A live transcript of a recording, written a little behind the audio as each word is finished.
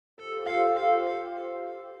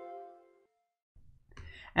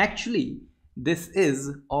Actually, this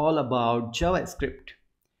is all about JavaScript.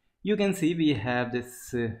 You can see we have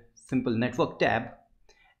this simple network tab,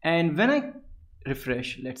 and when I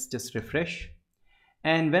refresh, let's just refresh,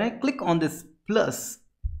 and when I click on this plus,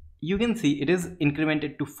 you can see it is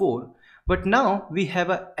incremented to 4. But now we have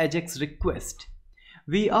a AJAX request.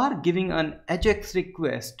 We are giving an AJAX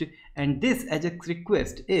request, and this AJAX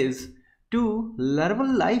request is to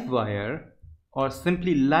Laravel Livewire, or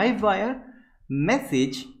simply Livewire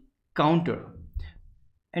message counter.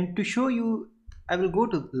 And to show you, I will go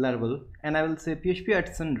to Laravel and I will say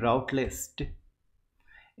php route list.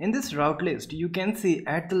 In this route list, you can see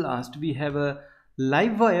at the last we have a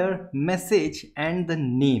Livewire message and the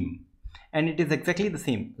name, and it is exactly the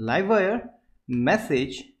same: Livewire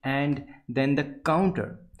message and then the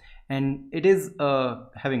counter, and it is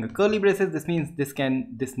having a curly braces. This means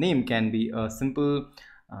this name can be a simple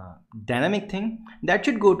dynamic thing that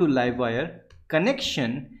should go to Livewire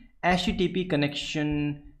connection HTTP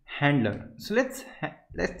connection handler. So let's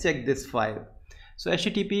check this file. So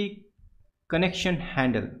HTTP connection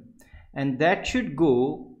handle, and that should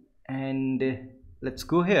go, and let's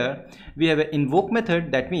go here. We have an invoke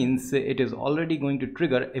method. That means it is already going to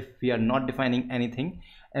trigger if we are not defining anything,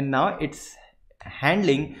 and now it's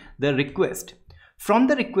handling the request. From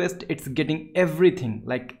the request, it's getting everything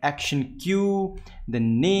like action queue, the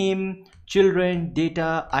name, children,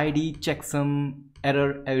 data, ID, checksum,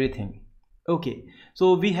 error, everything. Okay,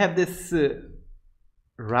 so we have this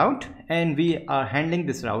route, and we are handling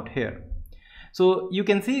this route here. So you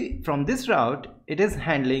can see from this route it is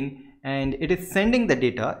handling, and it is sending the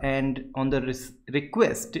data, and on the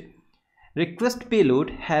request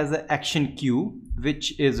payload has an action queue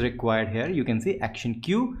which is required here. You can see action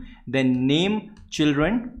queue, then name,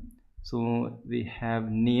 children. So we have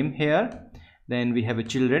name here, then we have a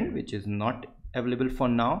children which is not available for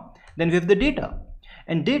now, then we have the data,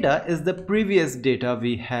 and data is the previous data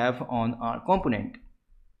we have on our component.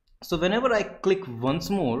 So whenever I click once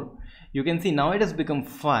more, you can see now it has become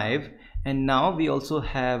 5, and now we also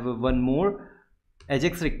have one more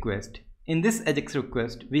AJAX request. In this AJAX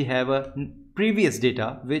request we have a previous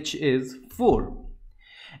data which is 4,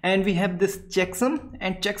 and we have this checksum,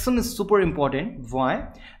 and checksum is super important. Why?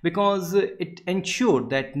 Because it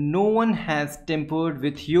ensured that no one has tampered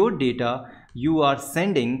with your data you are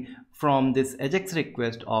sending from this AJAX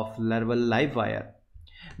request of Laravel Livewire.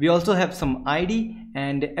 We also have some ID,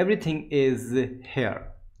 and everything is here.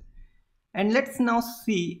 And let's now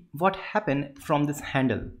see what happened from this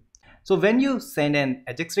handle. So when you send an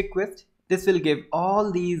AJAX request, this will give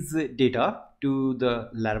all these data to the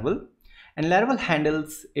Laravel, and Laravel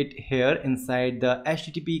handles it here inside the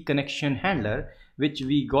HTTP connection handler, which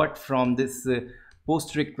we got from this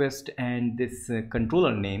post request and this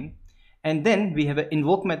controller name. And then we have an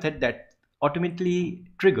invoke method that automatically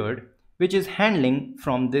triggered, which is handling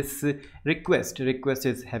from this request. Request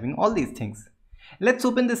is having all these things. Let's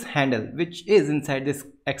open this handle, which is inside this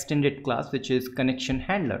extended class, which is connection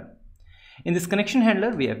handler. In this connection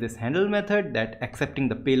handler, we have this handle method that accepting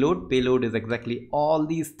the payload. Payload is exactly all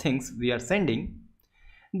these things we are sending.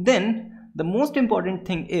 Then the most important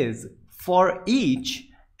thing is for each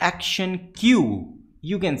action queue,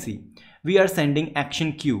 you can see we are sending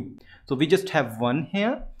action queue. So we just have one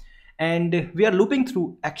here, and we are looping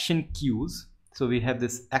through action queues. So we have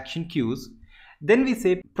this action queues. Then we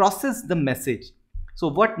say process the message. So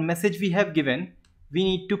what message we have given, we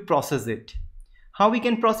need to process it. How we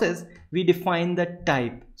can process? We define the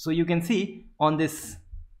type. So you can see on this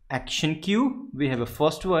action queue we have a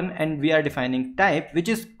first one, and we are defining type, which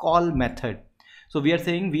is call method. So we are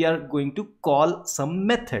saying we are going to call some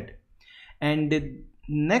method. And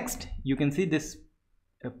next you can see this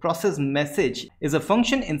process message is a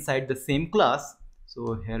function inside the same class.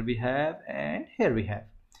 So here we have, and here we have,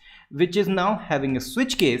 which is now having a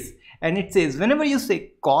switch case, and it says whenever you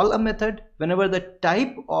say call a method, whenever the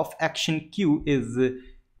type of action queue is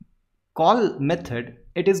call method,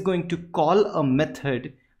 it is going to call a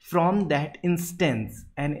method from that instance.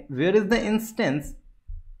 And where is the instance?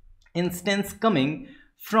 Instance coming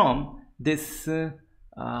from this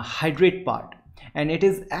hydrate part, and it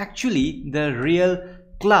is actually the real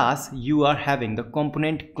class you are having, the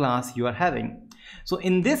component class you are having. So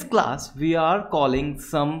in this class we are calling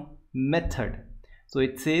some method. So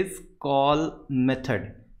it says call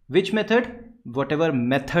method. Which method? Whatever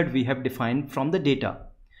method we have defined from the data.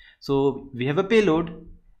 So we have a payload,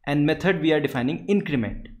 and method we are defining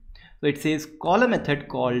increment. So it says call a method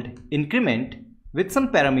called increment with some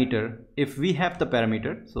parameter if we have the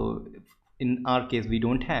parameter. So in our case we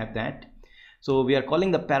don't have that, so we are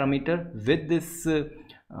calling the parameter with this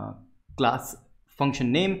class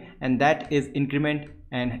function name, and that is increment,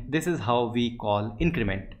 and this is how we call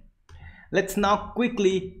increment. Let's now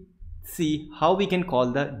quickly see how we can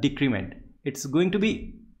call the decrement. It's going to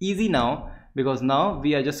be easy now, because now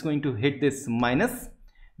we are just going to hit this minus.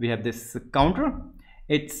 We have this counter,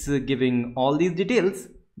 it's giving all these details.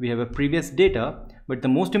 We have a previous data, but the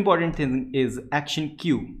most important thing is action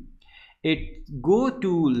queue. It go to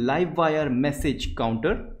Livewire message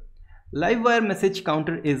counter. Livewire message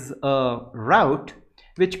counter is a route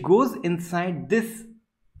which goes inside this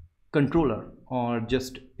controller or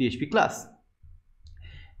just PHP class.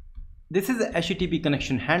 This is a HTTP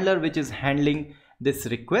connection handler which is handling this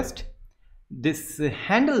request. This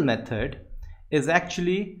handle method is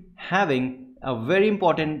actually having a very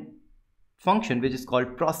important function which is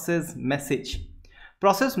called process message.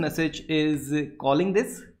 Process message is calling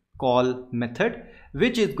this call method,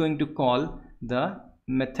 which is going to call the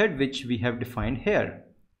method which we have defined here,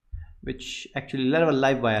 which actually Laravel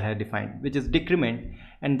Livewire had defined, which is decrement,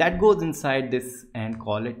 and that goes inside this and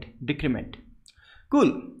call it decrement.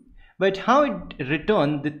 Cool. But how it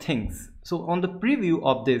return the things? So on the preview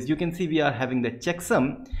of this, you can see we are having the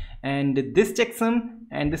checksum, and this checksum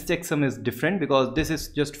and this checksum is different because this is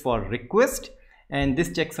just for request and this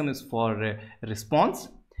checksum is for response.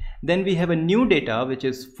 Then we have a new data which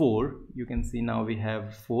is 4. You can see now we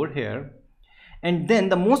have 4 here. And then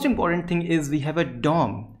the most important thing is we have a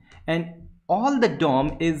DOM, and all the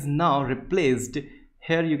DOM is now replaced.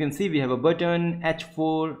 Here you can see we have a button,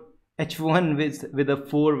 H4, H1 with a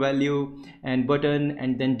 4 value, and button,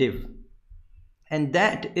 and then div. And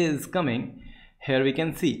that is coming. Here we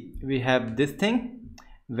can see we have this thing.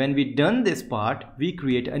 When we done this part, we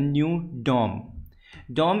create a new DOM.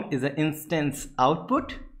 DOM is an instance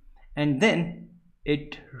output, and then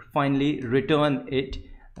it finally return it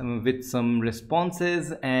with some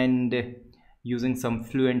responses and using some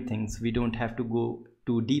fluent things. We don't have to go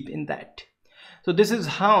too deep in that. So this is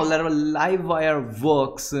how Laravel Livewire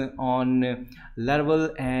works on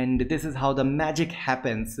Laravel, and this is how the magic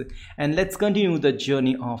happens. And let's continue the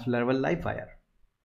journey of Laravel Livewire.